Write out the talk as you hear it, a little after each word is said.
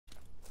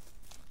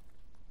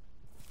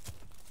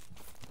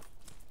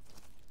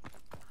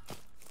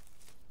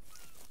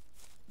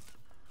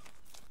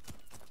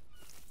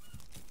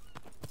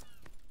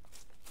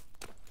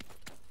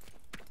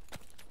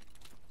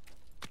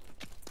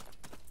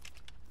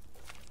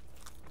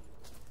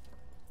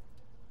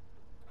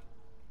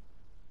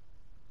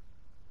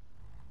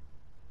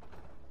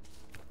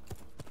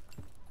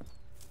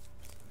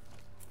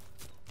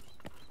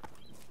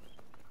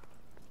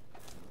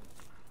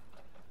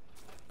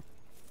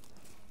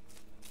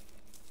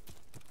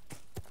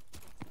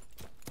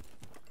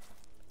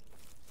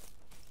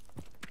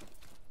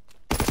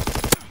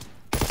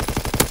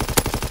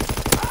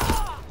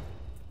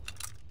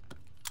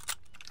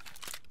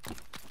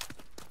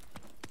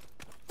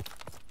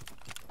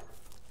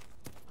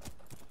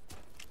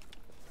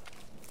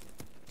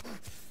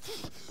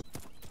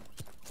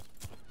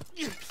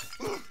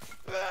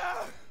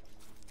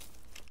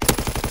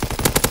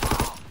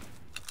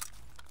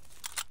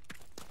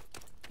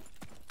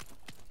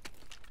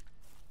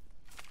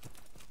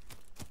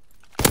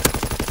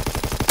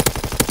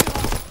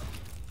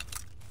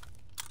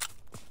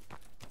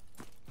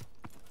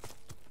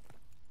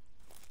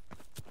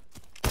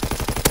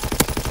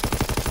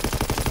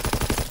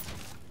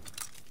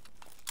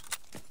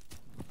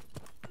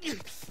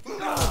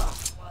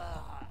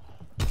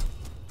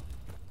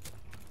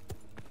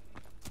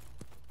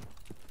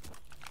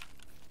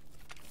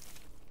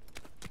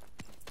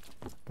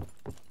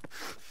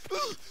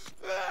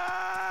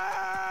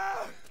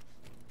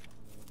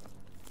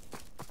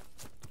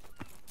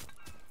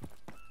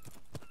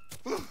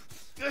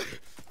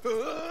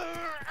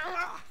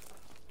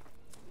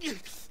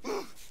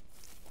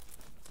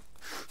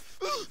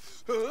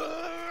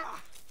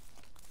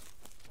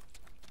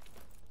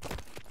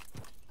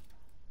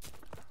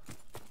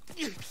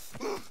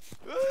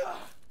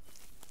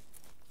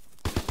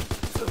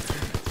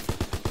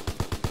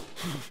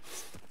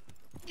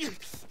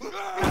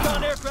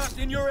Recon aircraft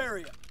in your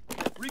area.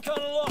 Recon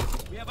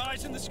aloft. We have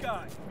eyes in the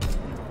sky.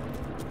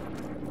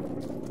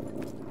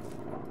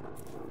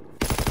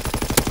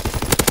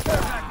 Care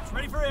package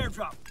ready for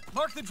airdrop.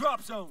 Mark the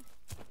drop zone.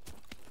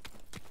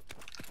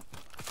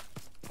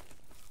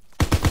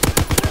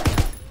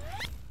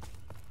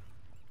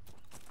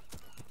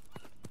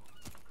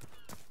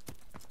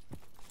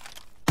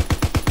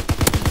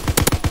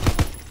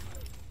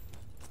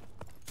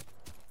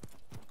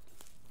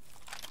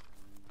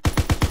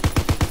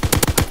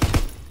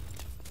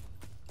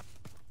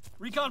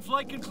 Recon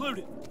flight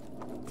concluded.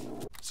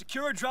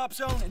 Secure a drop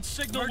zone and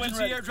signal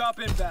emergency airdrop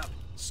inbound.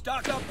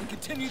 Stock up and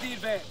continue the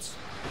advance.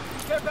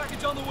 Care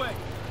package on the way.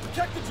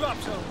 Protect the drop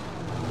zone.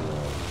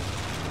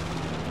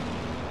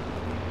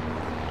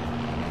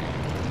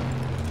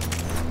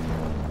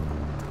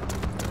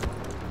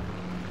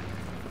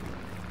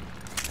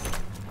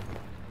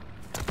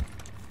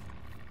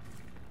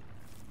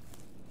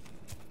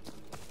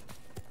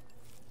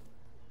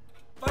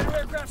 Fighter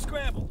aircraft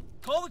scramble.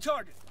 Call the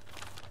target.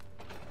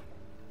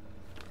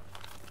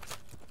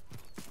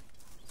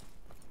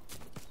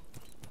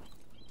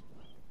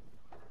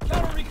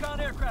 Recon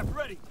aircraft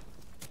ready.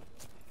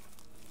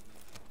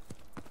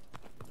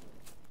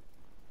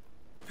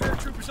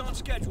 Paratroopers on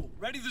schedule.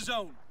 Ready the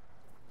zone.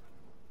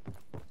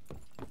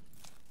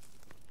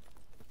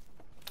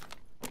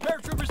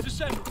 Paratroopers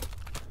descending.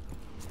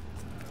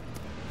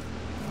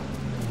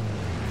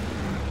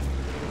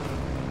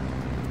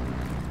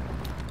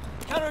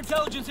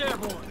 Counterintelligence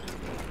airborne.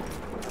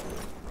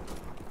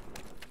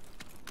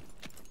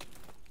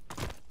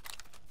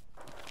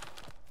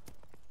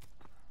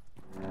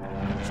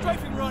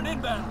 Strafing run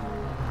inbound.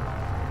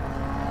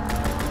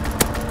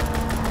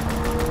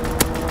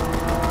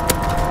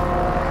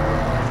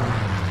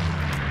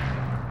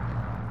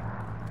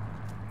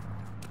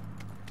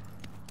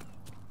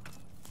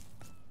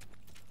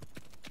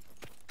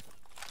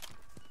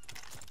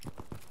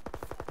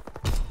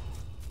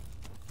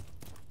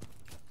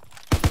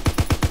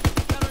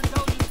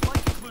 Counterintelligence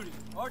flight concluded.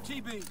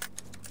 RTB.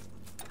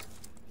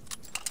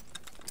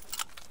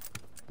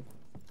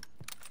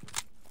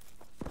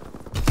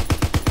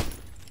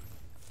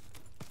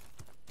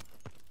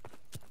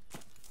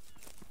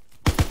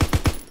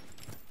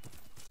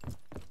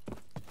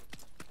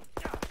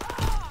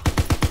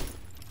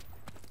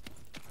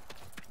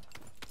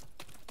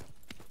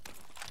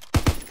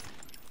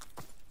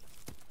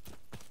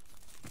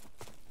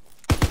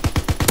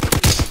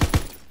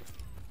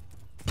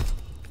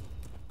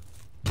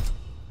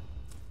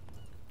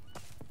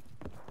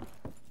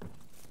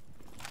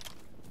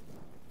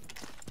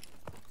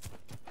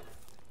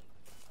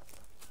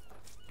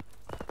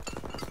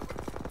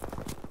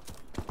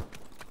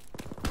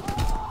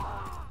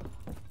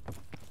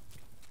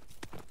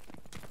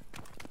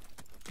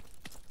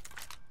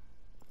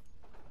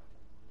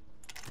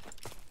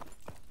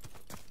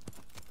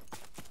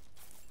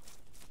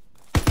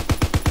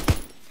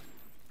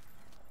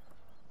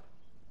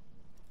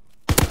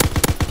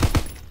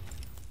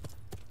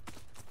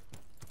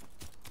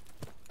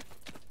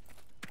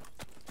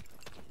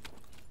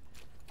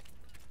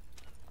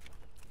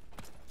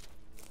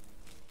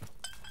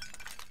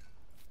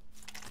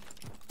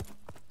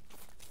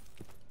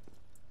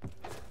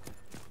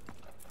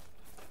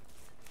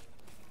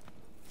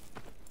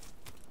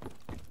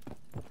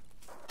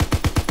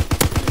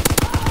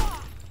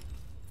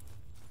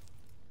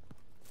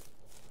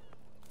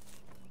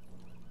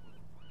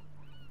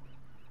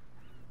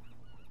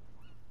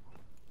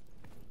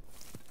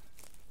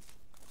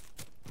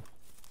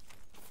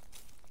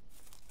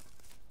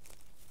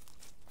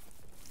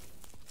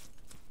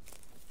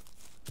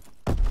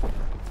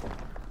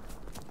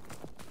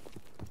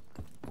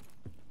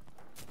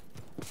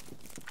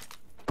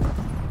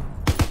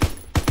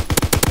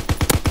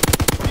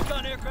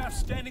 Aircraft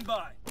standing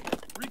by.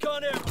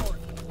 Recon airborne.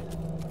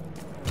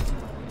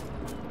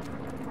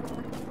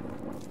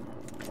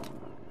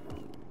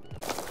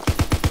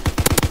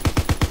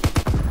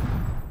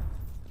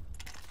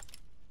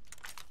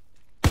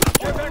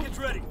 Care package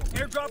ready.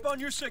 Airdrop on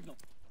your signal.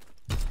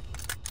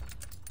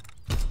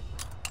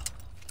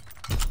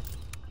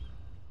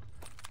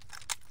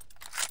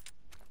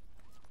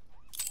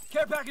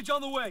 Care package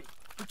on the way.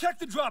 Protect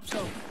the drop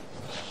zone.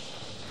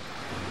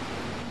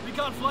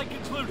 Recon flight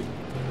concluded.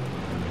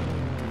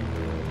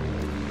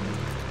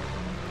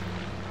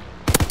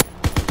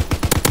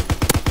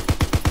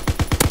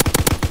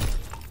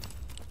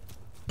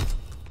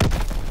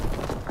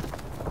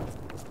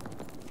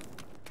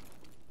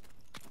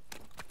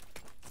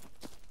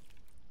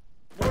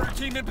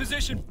 Team in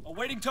position,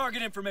 awaiting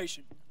target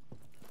information.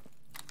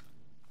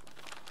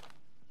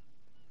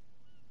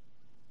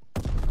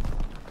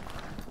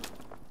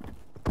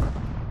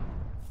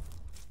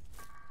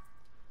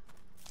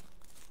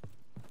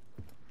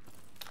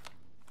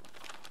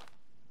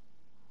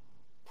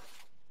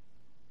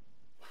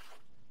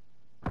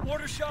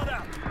 Mortar shot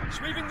out,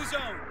 sweeping the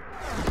zone.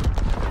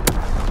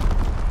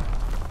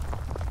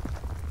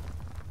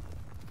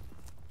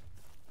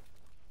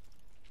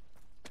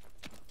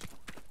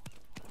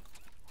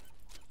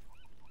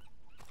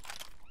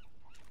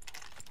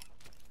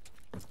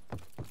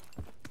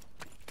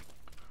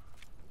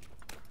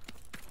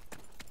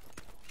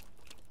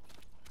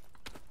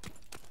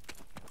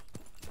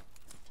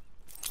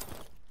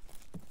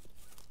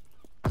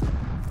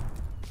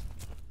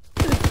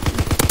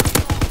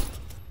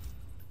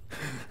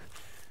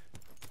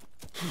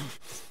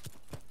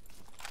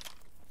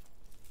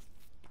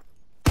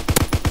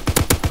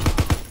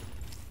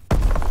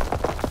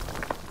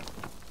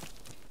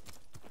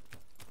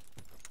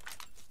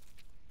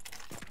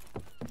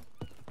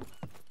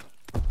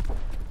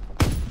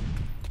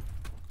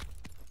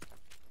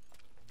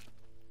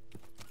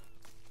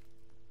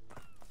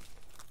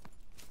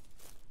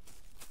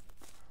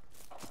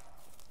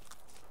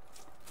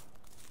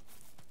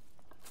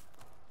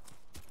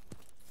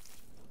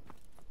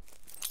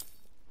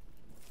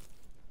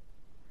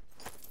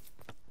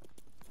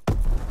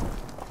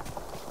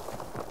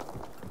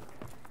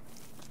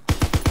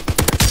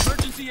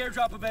 Emergency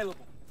airdrop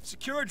available.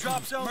 Secure a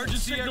drop zone.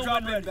 Emergency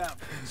airdrop inbound.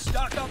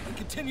 Stock up and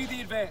continue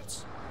the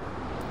advance.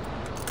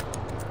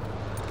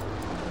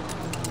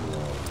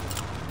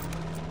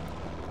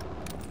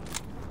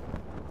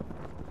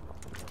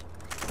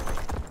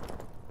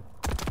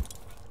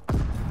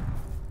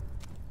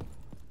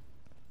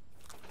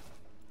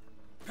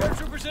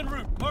 Paratroopers en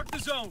route. Mark the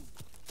zone.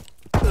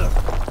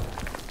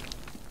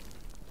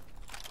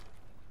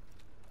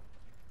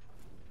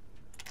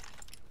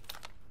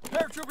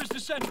 Paratroopers to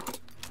center.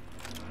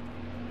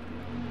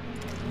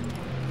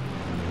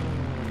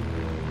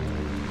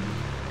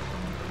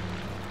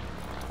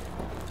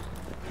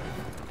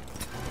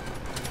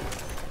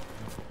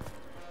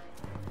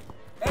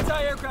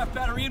 Anti-aircraft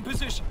battery in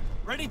position.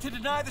 Ready to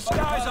deny the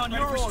skies on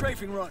your order.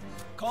 Strafing run.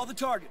 Call the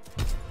target.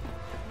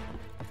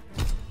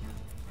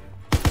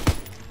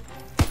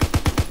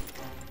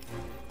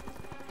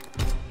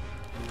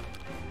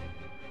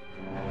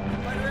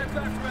 Fighter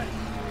aircraft ready.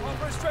 Call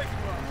for a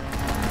strafing run.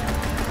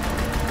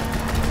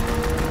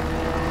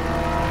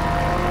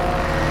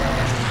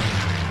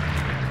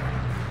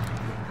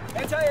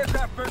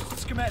 Anti-aircraft burst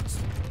has commenced.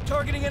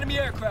 Targeting enemy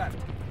aircraft.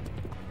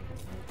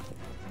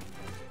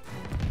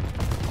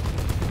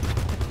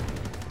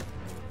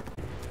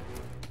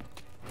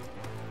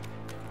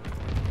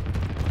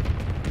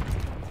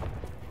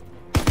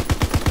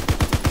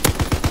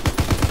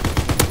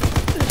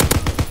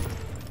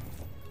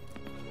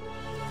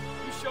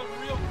 You showed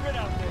real grit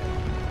out there.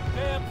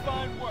 Damn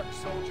fine work,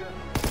 soldier.